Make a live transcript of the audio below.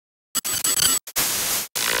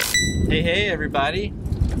Hey everybody,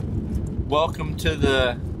 welcome to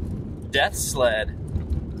the death sled.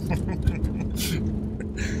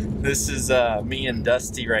 This is me and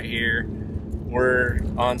Dusty right here. We're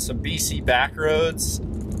on some BC back roads.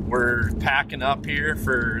 We're packing up here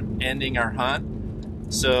for ending our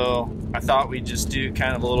hunt. So I thought we'd just do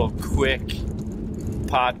kind of a little quick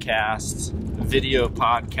podcast, video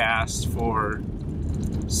podcast for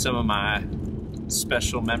some of my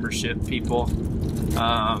special membership people.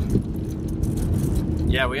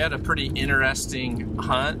 Yeah, we had a pretty interesting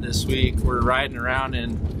hunt this week. We're riding around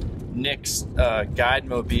in Nick's guide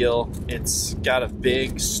mobile. It's got a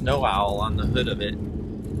big snow owl on the hood of it.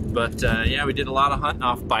 But yeah, we did a lot of hunting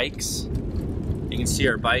off bikes. You can see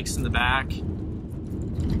our bikes in the back.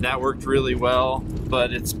 That worked really well,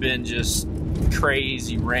 but it's been just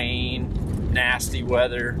crazy rain, nasty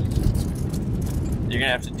weather. You're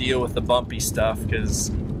gonna have to deal with the bumpy stuff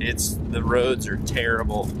because the roads are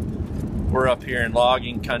terrible. We're up here in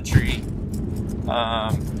logging country.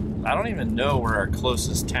 I don't even know where our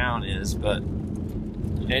closest town is, but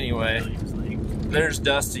anyway, there's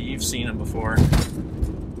Dusty. You've seen him before.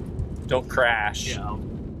 Don't crash. Yeah.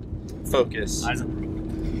 Focus.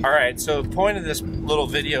 All right, so the point of this little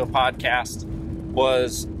video podcast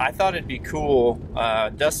was I thought it'd be cool.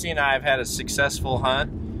 Dusty and I have had a successful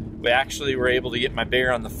hunt. We actually were able to get my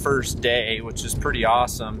bear on the first day, which is pretty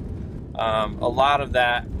awesome. A lot of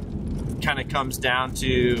that kind of comes down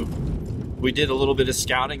to we did a little bit of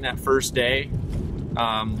scouting that first day.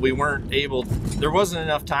 We weren't able, there wasn't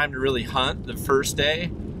enough time to really hunt the first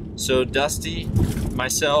day. So Dusty,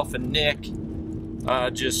 myself, and Nick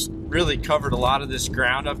just really covered a lot of this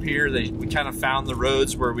ground up here. We kind of found the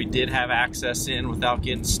roads where we did have access in without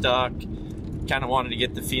getting stuck. Kind of wanted to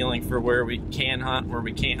get the feeling for where we can hunt, where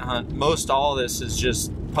we can't hunt. Most all of this is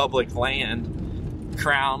just public land,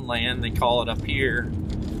 crown land, they call it up here.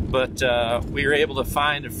 But we were able to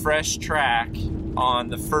find a fresh track on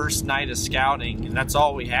the first night of scouting, and that's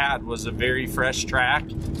all we had was a very fresh track.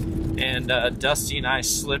 And Dusty and I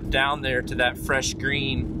slipped down there to that fresh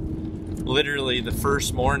green literally the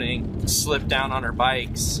first morning, slipped down on our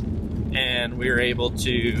bikes, and we were able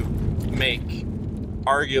to make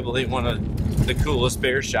arguably one of the coolest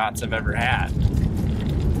bear shots I've ever had.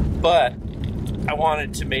 But I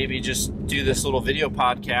wanted to maybe just do this little video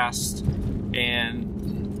podcast and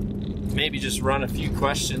maybe just run a few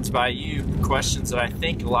questions by you, questions that I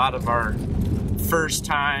think a lot of our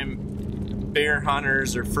first-time bear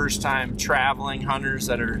hunters or first-time traveling hunters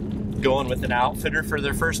that are going with an outfitter for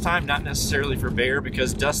their first time, not necessarily for bear,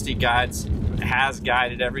 because Dusty has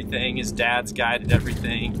guided everything, his dad's guided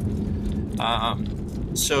everything.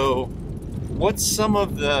 So what's some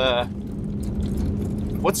of the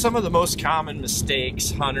most common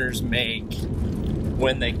mistakes hunters make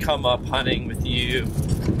when they come up hunting with you?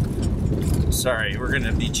 Sorry, we're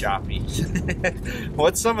gonna be choppy.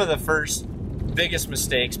 What's some of the biggest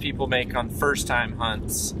mistakes people make on first time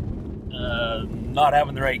hunts? Not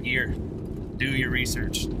having the right gear. Do your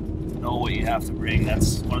research. Know what you have to bring.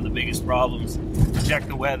 That's one of the biggest problems. Check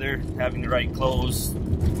the weather, having the right clothes,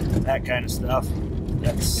 that kind of stuff.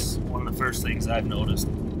 That's one of the first things I've noticed.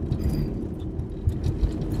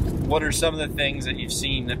 What are some of the things that you've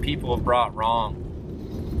seen that people have brought wrong?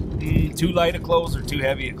 Too light of clothes or too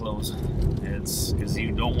heavy of clothes. It's because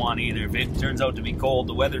you don't want either. If it turns out to be cold,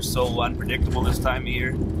 the weather's so unpredictable this time of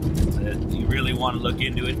year that you really want to look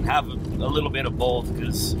into it and have a little bit of both,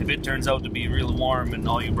 because if it turns out to be real warm and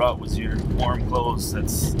all you brought was your warm clothes,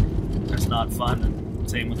 that's not fun. And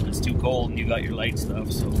same with if it's too cold and you got your light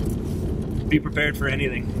stuff. So be prepared for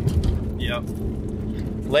anything. Yep.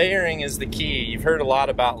 Layering is the key. You've heard a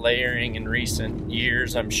lot about layering in recent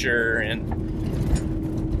years, I'm sure,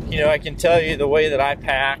 and you know, I can tell you the way that I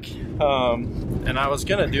pack, and I was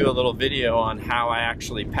gonna do a little video on how I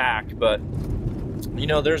actually pack, but you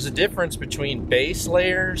know, there's a difference between base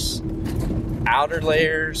layers, outer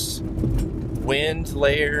layers, wind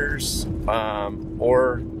layers,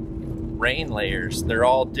 or rain layers. They're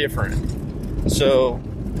all different. So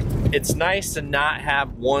it's nice to not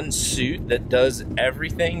have one suit that does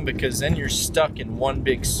everything, because then you're stuck in one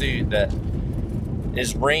big suit that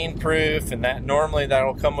is rainproof, and that normally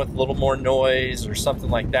that'll come with a little more noise or something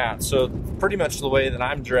like that. So pretty much the way that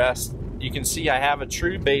I'm dressed, you can see I have a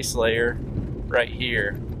true base layer right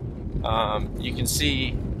here. You can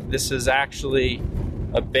see this is actually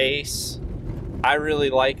a base. I really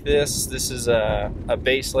like this. This is a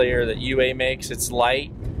base layer that UA makes. It's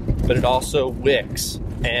light, but it also wicks.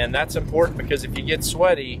 And that's important because if you get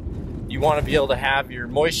sweaty, you want to be able to have your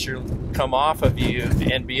moisture come off of you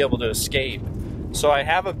and be able to escape. So I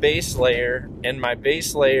have a base layer, and my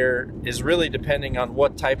base layer is really depending on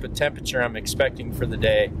what type of temperature I'm expecting for the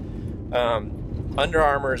day. Under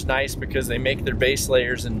Armour is nice because they make their base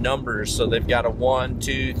layers in numbers, so they've got a 1,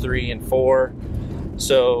 2, 3, and 4.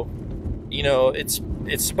 So, you know, it's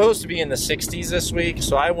supposed to be in the 60s this week,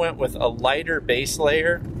 so I went with a lighter base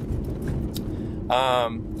layer.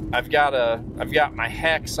 I've got my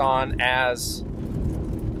hex on as,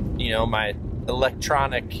 you know, my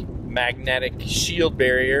electronic magnetic shield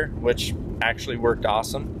barrier, which actually worked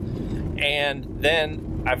awesome. And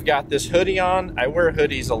then I've got this hoodie on. I wear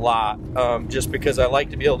hoodies a lot, just because I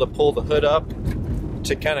like to be able to pull the hood up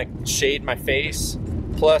to kind of shade my face.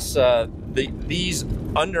 Plus, these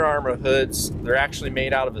Under Armour hoods, they're actually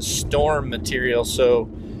made out of a storm material, so,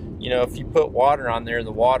 you know, if you put water on there,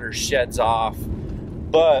 the water sheds off.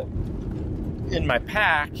 But in my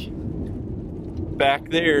pack, back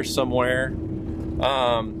there somewhere,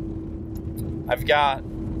 I've got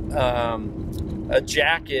a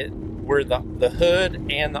jacket where the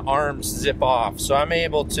hood and the arms zip off. So I'm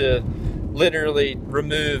able to literally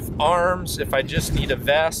remove arms if I just need a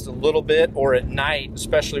vest a little bit, or at night,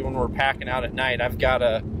 especially when we're packing out at night, I've got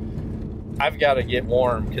to get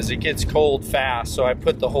warm because it gets cold fast. So I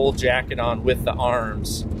put the whole jacket on with the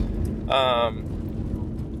arms.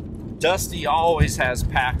 Dusty always has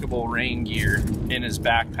packable rain gear in his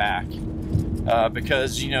backpack,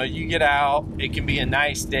 because, you know, you get out, it can be a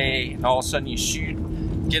nice day, and all of a sudden you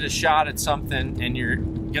get a shot at something, and you're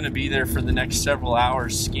gonna be there for the next several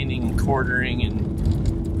hours skinning and quartering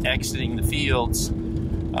and exiting the fields.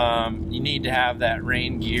 You need to have that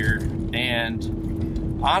rain gear,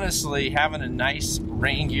 and honestly, having a nice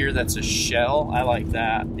rain gear that's a shell, I like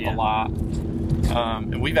that a lot.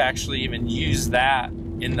 And we've actually even used that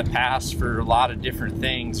in the past for a lot of different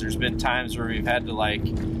things. There's been times where we've had to, like,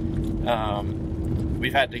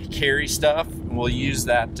 we've had to carry stuff, and we'll use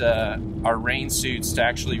that, our rain suits, to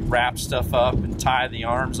actually wrap stuff up and tie the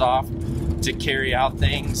arms off to carry out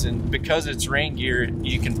things. And because it's rain gear,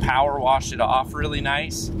 you can power wash it off really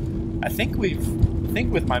nice. I think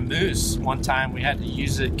with my moose, one time we had to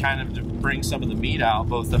use it kind of to bring some of the meat out,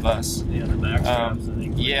 both of us. Yeah, the back straps, I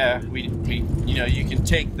think. Yeah, we you know, you can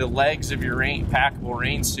take the legs of your packable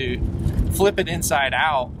rain suit, flip it inside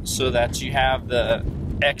out so that you have the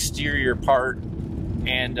exterior part,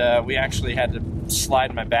 and we actually had to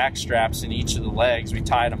slide my back straps in each of the legs. We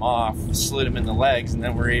tied them off, slid them in the legs, and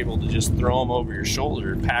then we're able to just throw them over your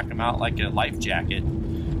shoulder and pack them out like a life jacket.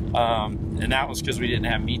 And that was because we didn't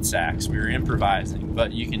have meat sacks. We were improvising,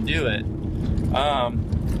 but you can do it.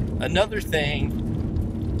 Another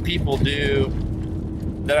thing people do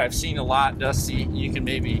that I've seen a lot, Dusty, you can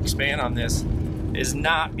maybe expand on this, is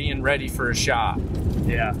not being ready for a shot.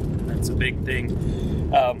 Yeah, that's a big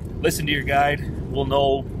thing. Listen to your guide. We'll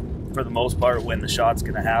know for the most part when the shot's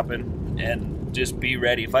going to happen, and just be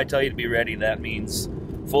ready. If I tell you to be ready, that means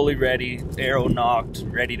fully ready, arrow knocked,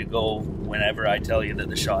 ready to go whenever I tell you that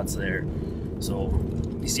the shot's there. So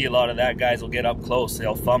you see a lot of that, guys will get up close,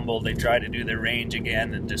 they'll fumble, they try to do their range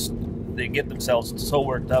again, and just they get themselves so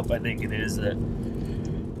worked up, I think it is, that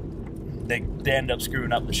they end up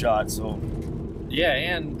screwing up the shot. So yeah,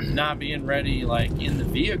 and not being ready, like, in the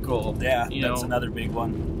vehicle. Yeah, that's another big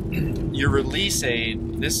one. Your release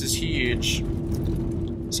aid, this is huge.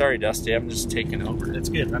 Sorry, Dusty, I'm just taking over. That's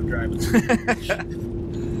good, I'm driving.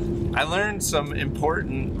 I learned some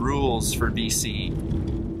important rules for BC.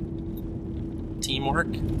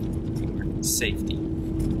 Teamwork, safety.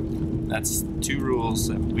 That's 2 rules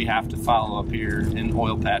that we have to follow up here in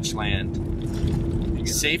oil patch land.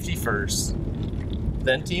 Safety first,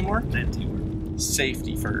 then teamwork. Then teamwork.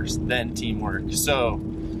 Safety first, then teamwork. So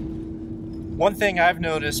one thing I've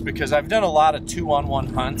noticed, because I've done a lot of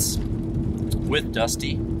 2-on-1 hunts with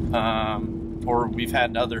Dusty, or we've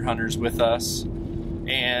had other hunters with us,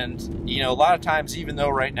 and, you know, a lot of times, even though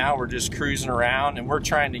right now we're just cruising around and we're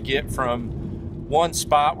trying to get from one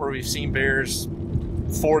spot where we've seen bears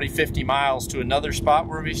 40-50 miles to another spot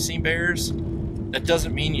where we've seen bears, that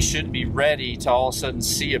doesn't mean you shouldn't be ready to all of a sudden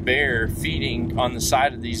see a bear feeding on the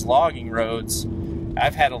side of these logging roads.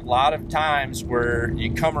 I've had a lot of times where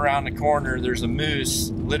you come around the corner, there's a moose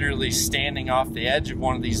literally standing off the edge of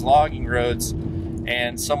one of these logging roads,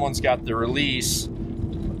 and someone's got the release,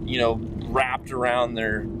 you know, wrapped around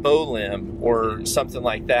their bow limb or something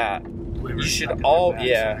like that. You should all,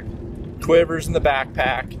 yeah, quivers in the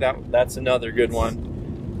backpack. That's another good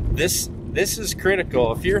one. This is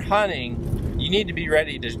critical. If you're hunting, you need to be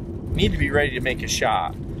ready to make a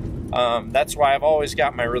shot. That's why I've always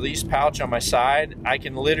got my release pouch on my side. I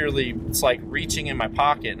can literally, it's like reaching in my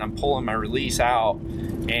pocket and I'm pulling my release out,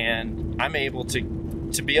 and I'm able to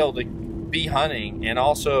be able to be hunting. And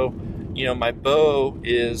also, you know, my bow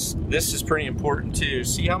is, this is pretty important too.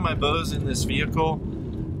 See how my bow's in this vehicle?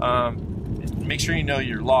 Make sure you know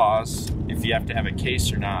your laws, if you have to have a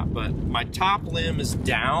case or not. But my top limb is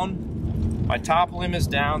down. My top limb is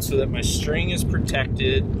down so that my string is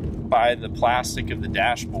protected by the plastic of the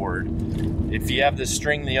dashboard. If you have this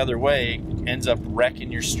string the other way, it ends up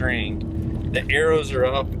wrecking your string. The arrows are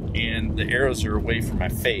up and the arrows are away from my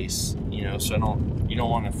face, you know, so you don't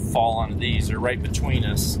want to fall onto these. They're right between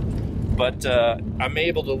us. But I'm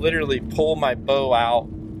able to literally pull my bow out,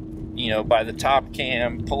 you know, by the top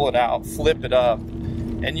cam, pull it out, flip it up,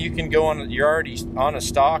 and you can go on, you're already on a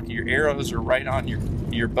stock, your arrows are right on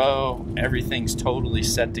your bow, everything's totally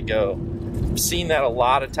set to go. I've seen that a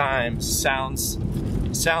lot of times. Sounds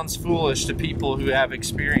foolish to people who have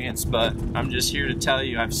experience, but I'm just here to tell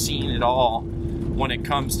you I've seen it all when it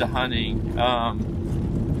comes to hunting.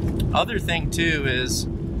 Other thing too is,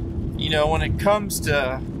 you know, when it comes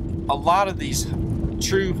to a lot of these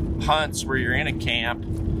true hunts where you're in a camp,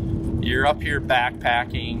 you're up here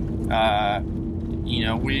backpacking, you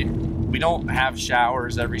know, we don't have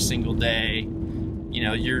showers every single day. You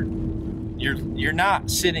know, you're not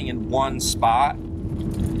sitting in one spot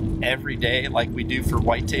every day like we do for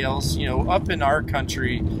whitetails. You know, up in our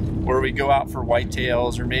country where we go out for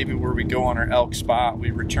whitetails, or maybe where we go on our elk spot,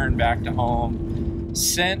 we return back to home.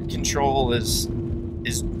 Scent control is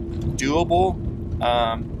doable,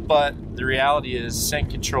 but the reality is scent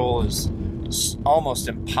control is almost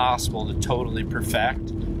impossible to totally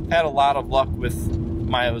perfect. Had a lot of luck with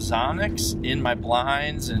my ozonics in my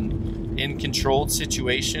blinds and in controlled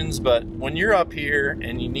situations, but when you're up here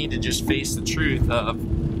and you need to just face the truth of,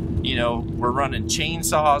 you know, we're running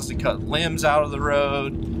chainsaws to cut limbs out of the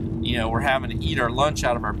road, you know, we're having to eat our lunch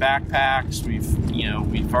out of our backpacks,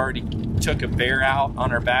 we've already took a bear out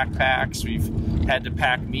on our backpacks, we've had to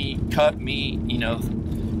pack meat, cut meat, you know,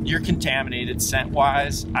 you're contaminated scent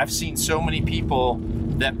wise. I've seen so many people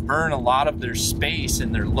that burn a lot of their space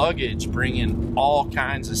and their luggage, bringing all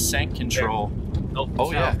kinds of scent control.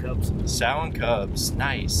 Oh yeah, cubs. Sow and cubs.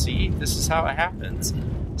 Nice. See, this is how it happens.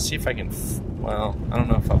 See if I can. Well, I don't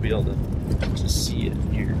know if I'll be able to just see it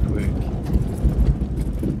here quick.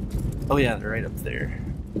 Oh yeah, they're right up there.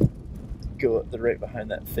 Go up. They're right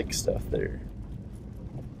behind that thick stuff there.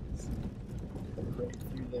 Right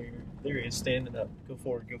through there. There he is, standing up. Go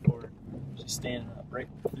forward. Go forward. Just standing up right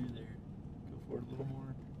through there. Go forward a little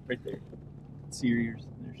more. Right there. See your ears.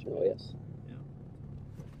 There's your yes. Yeah.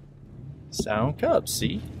 Sow and cubs.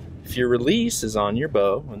 See, if your release is on your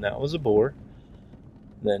bow and that was a boar,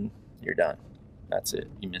 then you're done. That's it.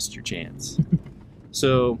 You missed your chance.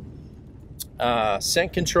 So,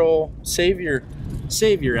 scent control. Save your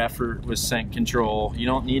effort with scent control. You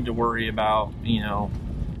don't need to worry about, you know,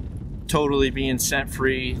 totally being scent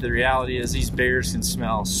free. The reality is these bears can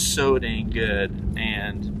smell so dang good,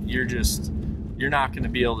 and you're not going to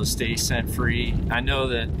be able to stay scent free. I know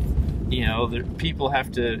that, you know, people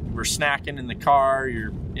have to, we're snacking in the car,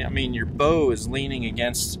 your bow is leaning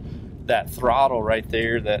against that throttle right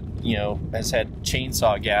there that, you know, has had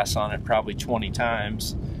chainsaw gas on it probably 20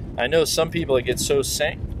 times. I know some people that get so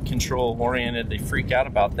scent control oriented, they freak out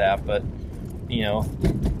about that, but, you know,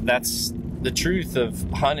 that's the truth of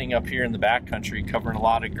hunting up here in the backcountry, covering a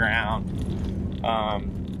lot of ground.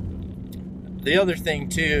 The other thing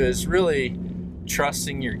too is really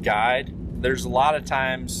trusting your guide. There's a lot of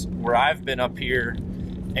times where I've been up here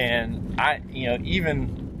and I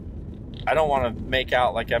don't want to make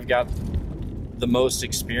out like I've got the most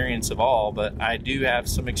experience of all, but I do have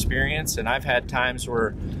some experience, and I've had times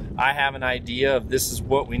where I have an idea of this is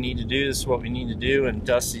what we need to do, this is what we need to do, and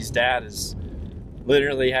Dusty's dad has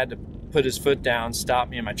literally had to put his foot down, stop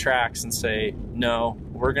me in my tracks and say, no,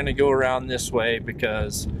 we're going to go around this way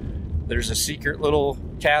because there's a secret little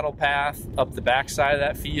cattle path up the backside of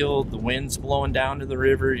that field. The wind's blowing down to the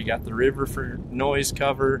river. You got the river for noise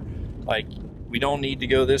cover. Like, we don't need to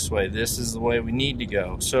go this way. This is the way we need to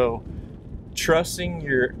go. So trusting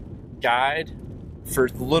your guide for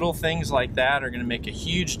little things like that are going to make a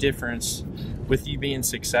huge difference with you being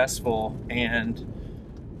successful. And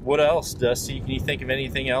what else, Dusty? Can you think of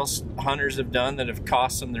anything else hunters have done that have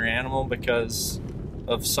cost them their animal because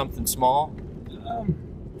of something small?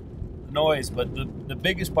 Noise, but the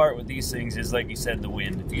biggest part with these things is, like you said, the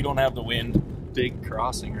wind. If you don't have the wind, big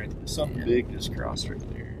crossing right there. Something big just crossed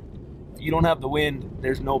right there. If you don't have the wind,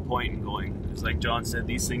 there's no point in going. It's like John said,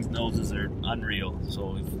 these things' noses are unreal.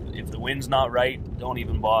 So if the wind's not right, don't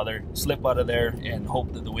even bother. Slip out of there and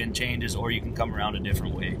hope that the wind changes, or you can come around a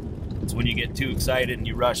different way. It's when you get too excited and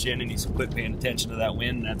you rush in and you quit paying attention to that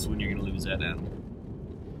wind, that's when you're going to lose that animal.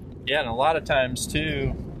 Yeah, and a lot of times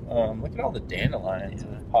too, Look at all the dandelions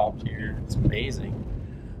that have popped here. It's amazing.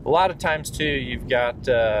 A lot of times too, you've got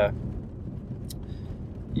a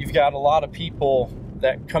lot of people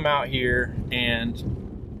that come out here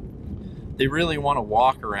and they really want to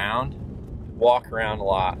walk around a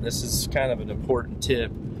lot. This is kind of an important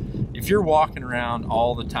tip. If you're walking around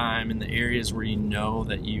all the time in the areas where you know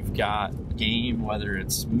that you've got game, whether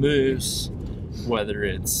it's moose, whether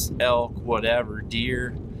it's elk, whatever,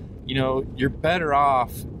 deer, you know, you're better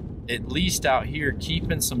off at least out here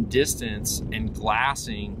keeping some distance and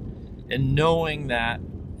glassing and knowing that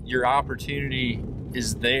your opportunity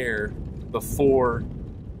is there before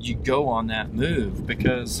you go on that move,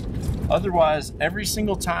 because otherwise every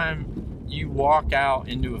single time you walk out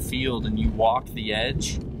into a field and you walk the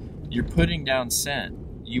edge, you're putting down scent.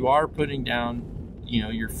 You are putting down, you know,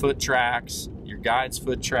 your foot tracks, your guide's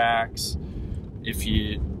foot tracks. If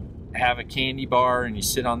you have a candy bar and you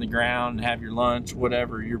sit on the ground and have your lunch,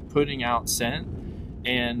 whatever, you're putting out scent.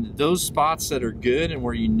 And those spots that are good and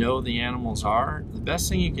where you know the animals are, the best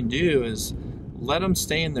thing you can do is let them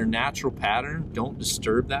stay in their natural pattern. Don't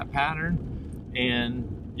disturb that pattern,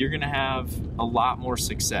 and you're gonna have a lot more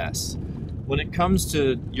success. When it comes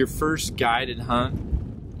to your first guided hunt,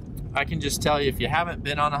 I can just tell you, if you haven't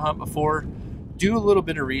been on a hunt before, do a little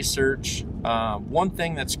bit of research. One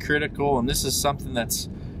thing that's critical, and this is something that's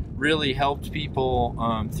really helped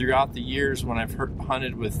people throughout the years when I've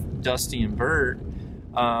hunted with Dusty and Bert,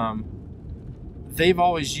 they've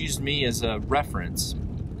always used me as a reference.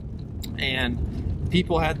 And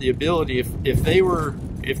people had the ability, if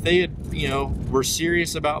they had, you know, were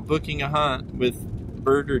serious about booking a hunt with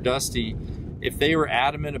Bert or Dusty, if they were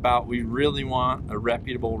adamant about, we really want a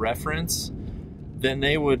reputable reference, then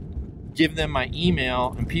they would give them my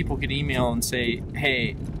email, and people could email and say,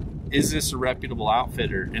 hey, is this a reputable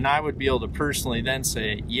outfitter? And I would be able to personally then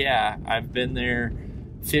say, yeah, I've been there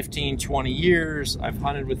 15, 20 years. I've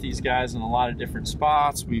hunted with these guys in a lot of different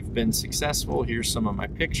spots. We've been successful. Here's some of my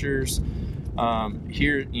pictures.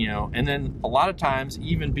 Here, you know, and then a lot of times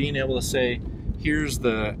even being able to say, here's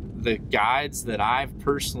the guides that I've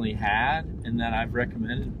personally had and that I've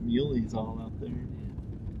recommended. Muleys all out there.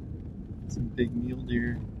 Some big mule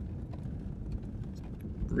deer.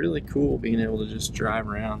 Really cool being able to just drive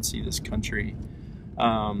around and see this country.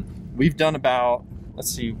 We've done about,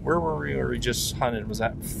 let's see, where were we where we just hunted? Was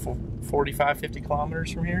that 45, 50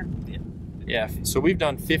 kilometers from here? Yeah, so we've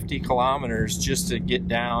done 50 kilometers just to get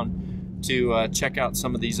down to check out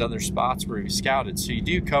some of these other spots where we scouted. So you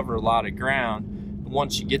do cover a lot of ground.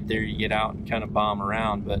 Once you get there, you get out and kind of bomb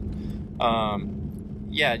around. But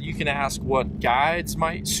yeah, you can ask what guides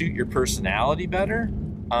might suit your personality better.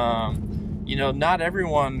 You know, not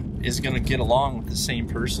everyone is going to get along with the same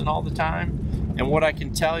person all the time. And what I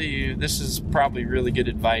can tell you, this is probably really good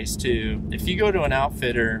advice too. If you go to an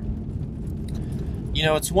outfitter, you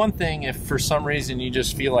know, it's one thing if for some reason you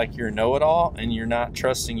just feel like you're a know-it-all and you're not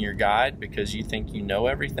trusting your guide because you think you know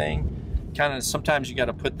everything. Kind of sometimes you got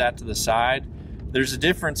to put that to the side. There's a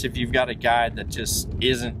difference if you've got a guide that just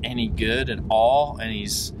isn't any good at all and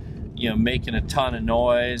he's, you know, making a ton of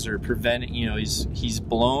noise or preventing, you know, he's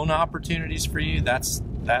blown opportunities for you. That's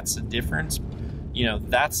a difference. You know,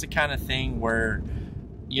 that's the kind of thing where,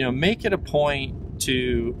 you know, make it a point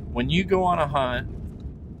to, when you go on a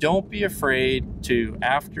hunt, don't be afraid to,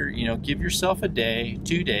 after, you know, give yourself a day,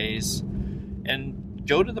 2 days, and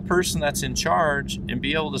go to the person that's in charge and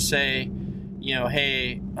be able to say, you know,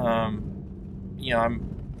 hey, you know,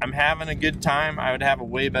 I'm having a good time. I would have a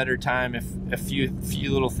way better time if a few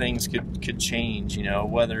little things could change, you know,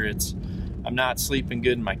 whether it's I'm not sleeping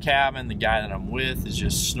good in my cabin, the guy that I'm with is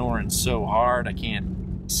just snoring so hard I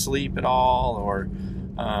can't sleep at all, or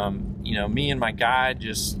you know, me and my guide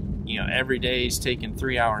just, you know, every day he's taking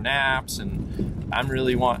 3-hour naps, and I'm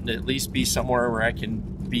really wanting to at least be somewhere where I can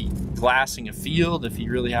be glassing a field if he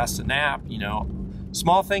really has to nap. You know,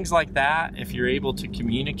 small things like that, if you're able to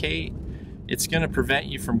communicate, it's going to prevent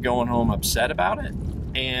you from going home upset about it.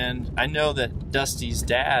 And I know that Dusty's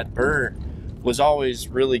dad, Bert, was always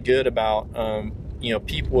really good about, you know,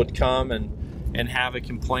 people would come and have a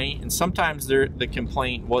complaint, and sometimes the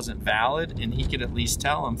complaint wasn't valid, and he could at least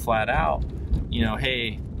tell them flat out, you know,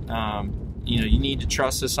 hey, you know, you need to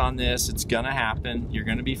trust us on this. It's going to happen. You're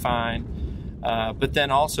going to be fine. But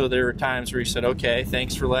then also there were times where he said, okay,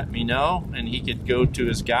 thanks for letting me know. And he could go to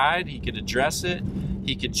his guide. He could address it.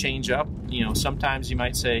 He could change up. You know, sometimes you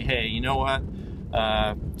might say, hey, you know what?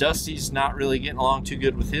 Dusty's not really getting along too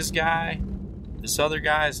good with his guy. This other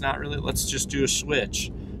guy is not really, let's just do a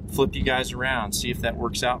switch. Flip you guys around. See if that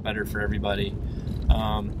works out better for everybody.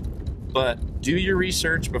 But do your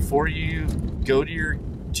research before you go to your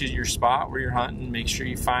to your spot where you're hunting. Make sure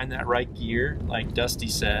you find that right gear, like Dusty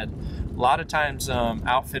said. A lot of times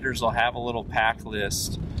outfitters will have a little pack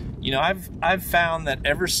list. You know, I've found that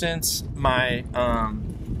ever since my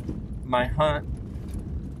my hunt,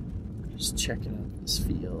 just checking out this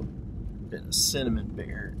field, been a cinnamon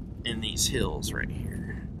bear in these hills right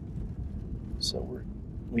here. So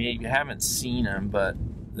we haven't seen them, but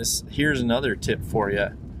here's another tip for you.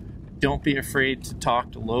 Don't be afraid to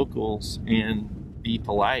talk to locals and be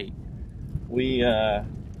polite. We've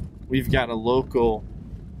got a local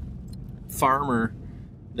farmer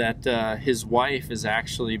that his wife has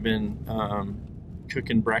actually been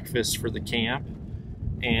cooking breakfast for the camp,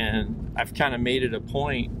 and I've kind of made it a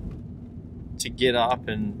point to get up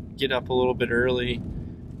a little bit early,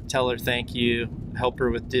 tell her thank you, help her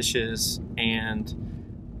with dishes, and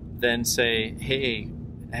then say, hey,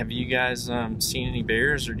 have you guys seen any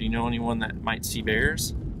bears, or do you know anyone that might see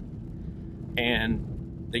bears?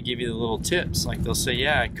 And they give you the little tips. Like they'll say,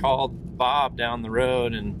 yeah, I called Bob down the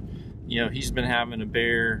road, and you know, he's been having a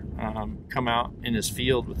bear come out in his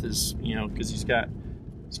field with his, you know, because he's got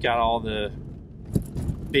all the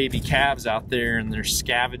baby calves out there and they're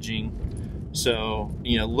scavenging. So,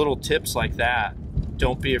 you know, little tips like that.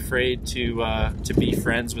 Don't be afraid to be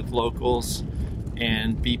friends with locals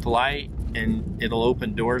and be polite, and it'll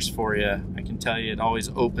open doors for you. I can tell you, it always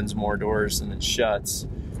opens more doors than it shuts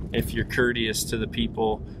if you're courteous to the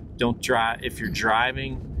people. Don't drive if you're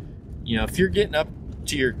driving. You know, if you're getting up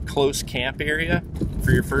to your close camp area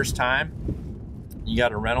for your first time, you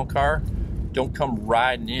got a rental car, don't come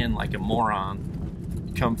riding in like a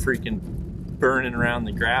moron. Come freaking burning around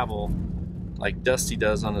the gravel like Dusty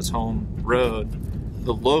does on his home road.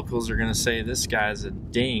 The locals are gonna say this guy's a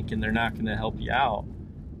dink, and they're not gonna help you out.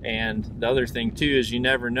 And the other thing too is, you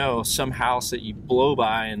never know, some house that you blow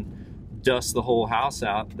by and dust the whole house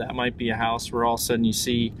out, that might be a house where all of a sudden you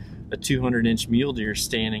see a 200-inch mule deer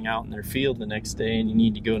standing out in their field the next day, and you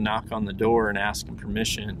need to go knock on the door and ask them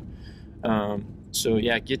permission. So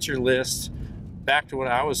yeah, get your list. Back to what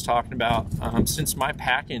I was talking about, since my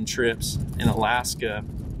pack-in trips in Alaska,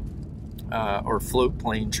 or float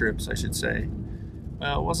plane trips, I should say.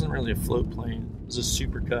 Well, it wasn't really a float plane, it was a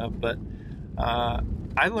Super Cub, but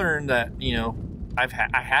I learned that, you know, I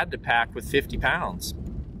had to pack with 50 pounds.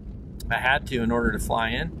 I had to in order to fly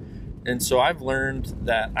in. And so I've learned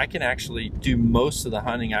that I can actually do most of the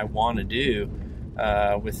hunting I want to do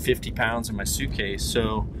with 50 pounds in my suitcase.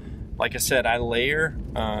 So like I said, I layer.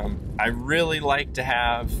 I really like to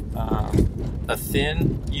have a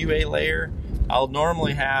thin UA layer. I'll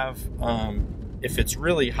normally have, if it's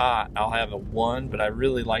really hot, I'll have a 1, but I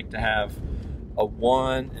really like to have a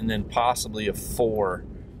 1 and then possibly a 4.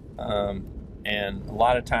 And a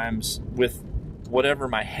lot of times with whatever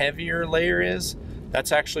my heavier layer is,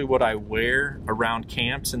 that's actually what I wear around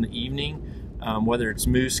camps in the evening, whether it's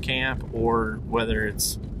moose camp or whether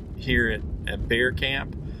it's here at bear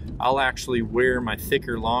camp. I'll actually wear my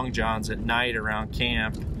thicker long johns at night around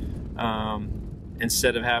camp,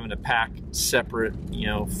 instead of having to pack separate, you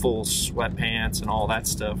know, full sweatpants and all that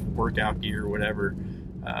stuff, workout gear or whatever.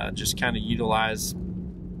 Just kind of utilize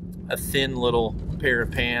a thin little pair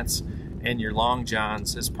of pants and your long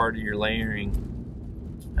johns as part of your layering.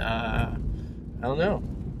 I don't know.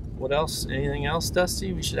 What else? Anything else,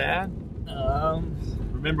 Dusty, we should add?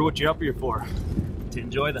 Remember what you're up here for. To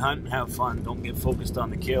enjoy the hunt and have fun. Don't get focused on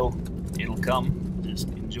the kill. It'll come. Just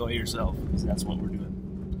enjoy yourself. That's what we're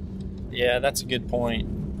doing. Yeah, that's a good point.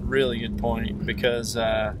 Really good point. Because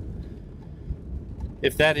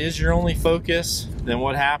if that is your only focus, then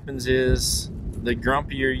what happens is the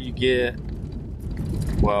grumpier you get,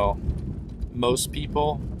 well, most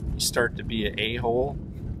people, you start to be an a-hole.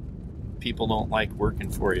 People don't like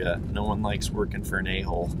working for you. No one likes working for an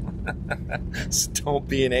a-hole. So don't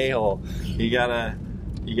be an a-hole. You gotta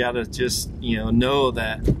just, you know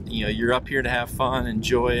that, you know, you're up here to have fun,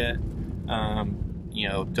 enjoy it. You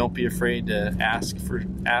know, don't be afraid to ask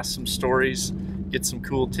some stories, get some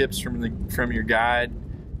cool tips from your guide,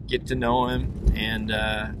 get to know him, and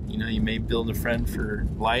you know, you may build a friend for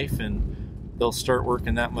life, and they'll start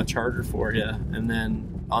working that much harder for you. And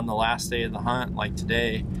then on the last day of the hunt, like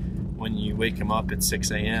today, when you wake them up at 6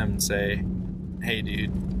 a.m. and say, hey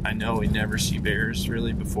dude, I know we never see bears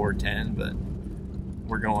really before 10, but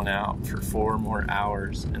we're going out for 4 more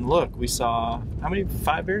hours. And look, we saw, how many,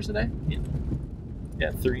 5 bears today?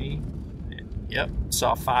 Yeah, 3. Yep,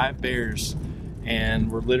 saw 5 bears.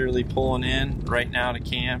 And we're literally pulling in right now to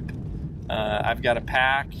camp. I've got a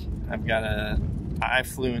pack. I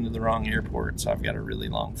flew into the wrong airport, so I've got a really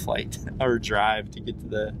long flight or drive to get to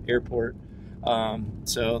the airport.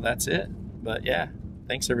 So that's it. But yeah,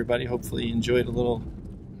 thanks everybody. Hopefully you enjoyed a little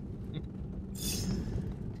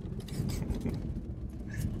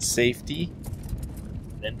safety,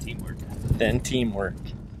 Then teamwork. then teamwork.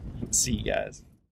 See you guys.